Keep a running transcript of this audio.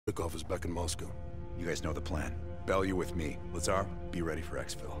Bykov is back in Moscow. You guys know the plan. Bell, you with me. Lazar, be ready for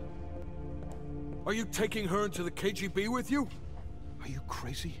exfil. Are you taking her into the KGB with you? Are you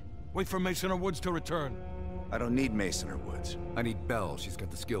crazy? Wait for Mason or Woods to return. I don't need Mason or Woods. I need Bell. She's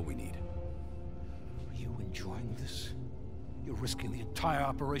got the skill we need. Are you enjoying this? You're risking the entire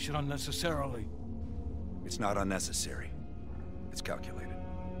operation unnecessarily. It's not unnecessary. It's calculated.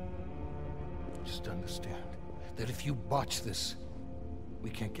 Just understand that if you botch this, we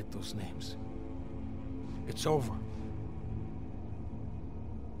can't get those names. It's over.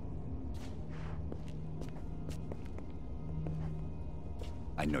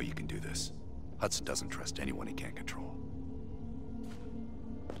 I know you can do this. Hudson doesn't trust anyone he can't control.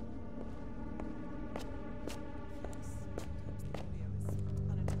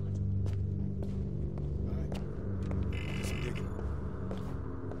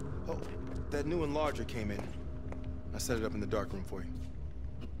 Oh, that new enlarger came in. I set it up in the dark room for you.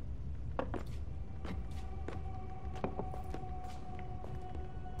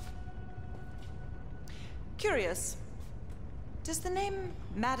 Curious. Does the name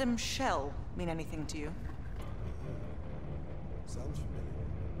Madam Shell mean anything to you? Sounds familiar.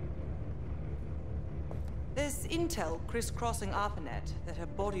 There's intel crisscrossing ARPANET that her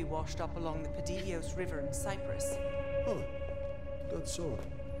body washed up along the Padidios River in Cyprus. Huh. That's so.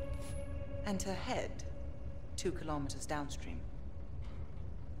 And her head 2 kilometers downstream.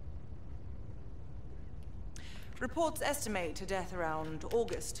 Reports estimate her death around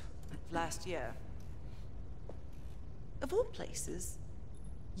August of last year. Of all places,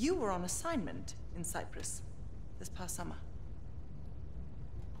 you were on assignment in Cyprus this past summer.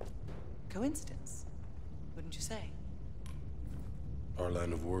 Coincidence, wouldn't you say? Our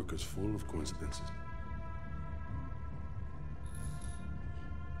line of work is full of coincidences.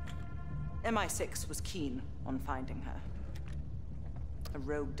 MI6 was keen on finding her. A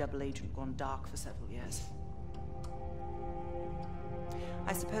rogue double agent gone dark for several years.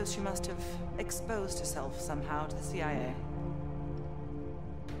 I suppose she must have exposed herself somehow to the CIA.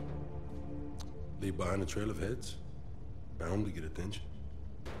 Leave behind a trail of heads. Bound to get attention.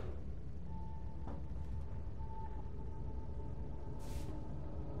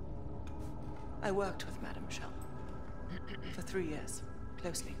 I worked with Madame Shell for 3 years,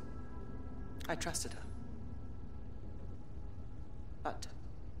 closely. I trusted her. But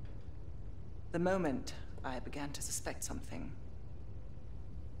the moment I began to suspect something,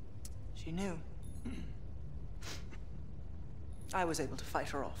 she knew. I was able to fight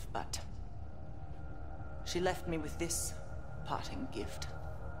her off, but she left me with this parting gift.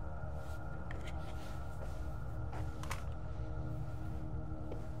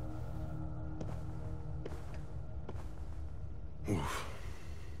 Oof.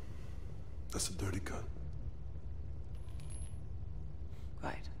 That's a dirty cut.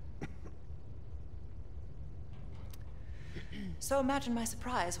 Right. So imagine my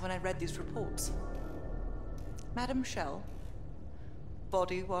surprise when I read these reports. Madame Shell,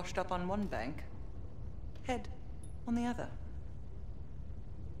 body washed up on one bank, head on the other.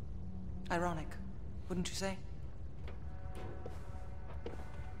 Ironic, wouldn't you say?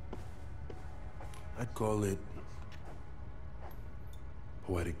 I'd call it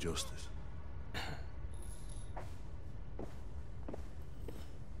poetic justice.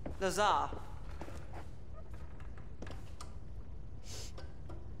 Lazar.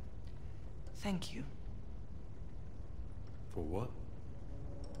 Thank you. For what?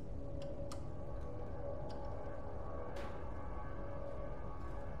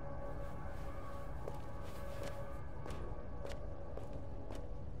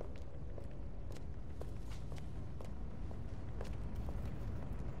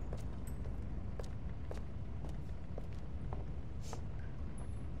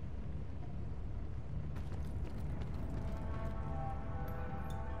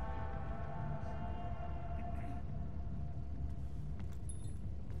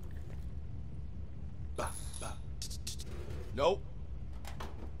 Nope.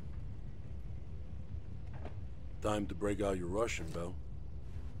 Time to break out your Russian, Bell.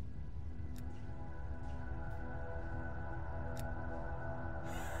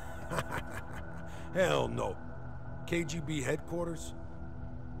 Hell no. KGB headquarters?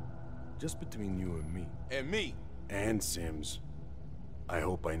 Just between you and me. And me. And Sims. I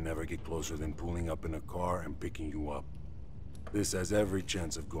hope I never get closer than pulling up in a car and picking you up. This has every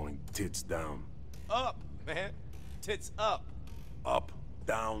chance of going tits down. Up, man. Tits up. Up,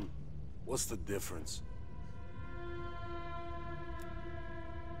 down, what's the difference?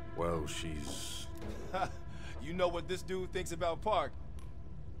 Well, she's... You know what this dude thinks about Park.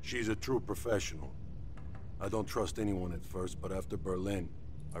 She's a true professional. I don't trust anyone at first, but after Berlin,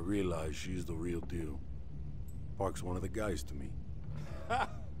 I realize she's the real deal. Park's one of the guys to me.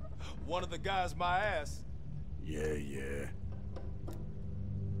 One of the guys my ass. Yeah.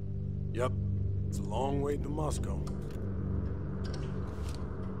 Yep, it's a long way to Moscow.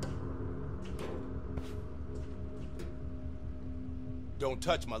 Don't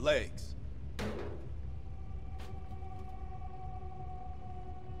touch my legs. You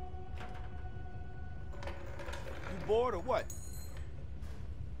bored or what?